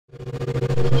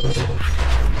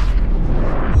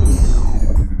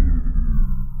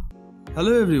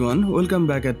Hello everyone, welcome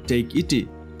back at Take ET.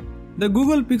 The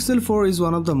Google Pixel 4 is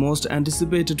one of the most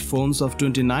anticipated phones of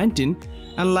 2019,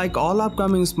 and like all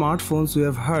upcoming smartphones, we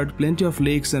have heard plenty of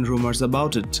leaks and rumors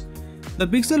about it. The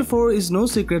Pixel 4 is no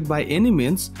secret by any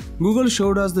means. Google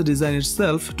showed us the design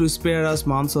itself to spare us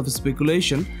months of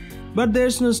speculation, but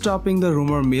there's no stopping the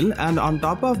rumor mill, and on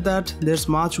top of that, there's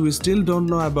much we still don't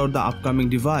know about the upcoming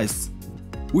device.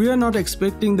 We are not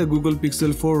expecting the Google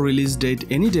Pixel 4 release date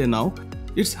any day now.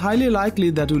 It's highly likely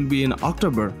that will be in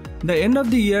October. The end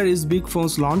of the year is big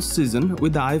phones launch season,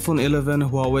 with the iPhone 11,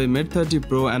 Huawei Mate 30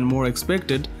 Pro and more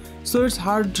expected, so it's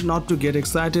hard not to get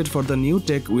excited for the new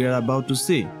tech we are about to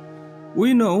see.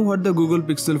 We know what the Google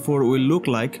Pixel 4 will look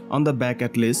like, on the back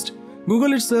at least.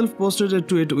 Google itself posted a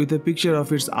tweet with a picture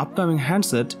of its upcoming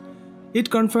handset. It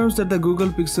confirms that the Google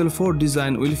Pixel 4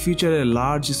 design will feature a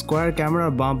large square camera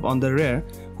bump on the rear,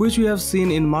 which we have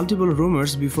seen in multiple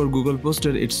rumors before Google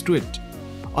posted its tweet.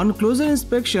 On closer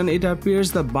inspection, it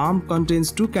appears the bump contains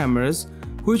two cameras,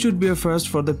 which would be a first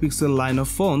for the Pixel line of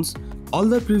phones. All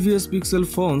the previous Pixel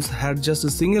phones had just a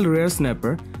single rear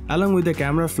snapper along with a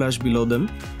camera flash below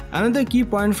them. Another key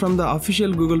point from the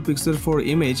official Google Pixel 4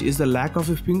 image is the lack of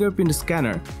a fingerprint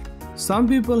scanner. Some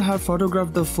people have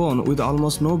photographed the phone with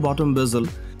almost no bottom bezel.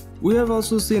 We have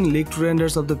also seen leaked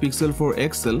renders of the Pixel 4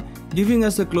 XL, giving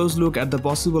us a close look at the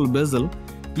possible bezel.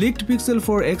 Leaked Pixel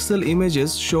 4 XL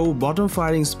images show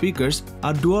bottom-firing speakers,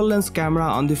 a dual-lens camera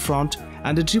on the front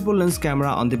and a triple-lens camera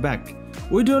on the back.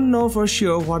 We don't know for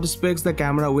sure what specs the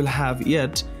camera will have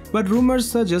yet, but rumors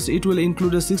suggest it will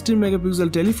include a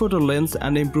 16-megapixel telephoto lens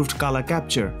and improved color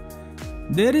capture.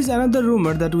 There is another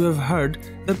rumor that we have heard: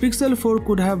 the Pixel 4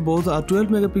 could have both a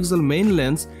 12-megapixel main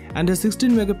lens and a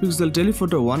 16-megapixel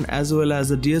telephoto one, as well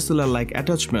as a DSLR-like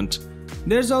attachment.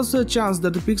 There's also a chance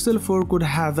that the Pixel 4 could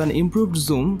have an improved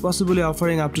zoom, possibly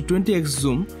offering up to 20x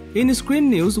zoom. In screen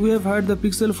news, we have heard the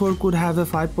Pixel 4 could have a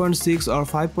 5.6 or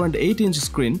 5.8-inch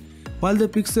screen, while the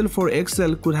Pixel 4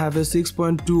 XL could have a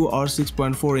 6.2 or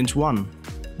 6.4-inch one.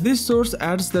 This source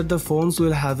adds that the phones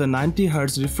will have a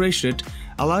 90Hz refresh rate,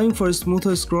 allowing for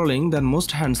smoother scrolling than most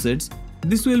handsets.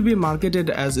 This will be marketed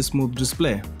as a smooth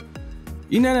display.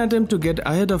 In an attempt to get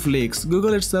ahead of leaks,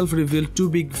 Google itself revealed two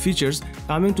big features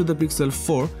coming to the Pixel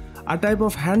 4, a type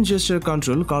of hand gesture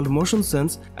control called Motion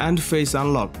Sense and Face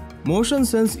Unlock. Motion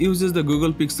Sense uses the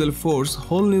Google Pixel 4's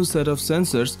whole new set of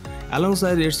sensors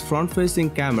alongside its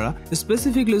front-facing camera,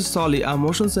 specifically solely a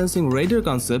motion sensing radar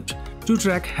concept, to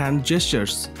track hand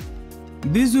gestures.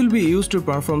 These will be used to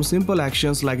perform simple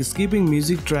actions like skipping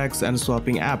music tracks and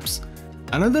swapping apps.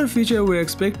 Another feature we're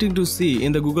expecting to see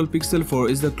in the Google Pixel 4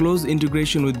 is the close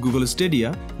integration with Google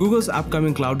Stadia, Google's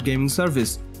upcoming cloud gaming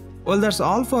service. Well, that's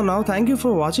all for now. Thank you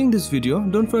for watching this video.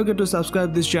 Don't forget to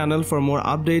subscribe this channel for more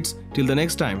updates. Till the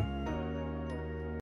next time.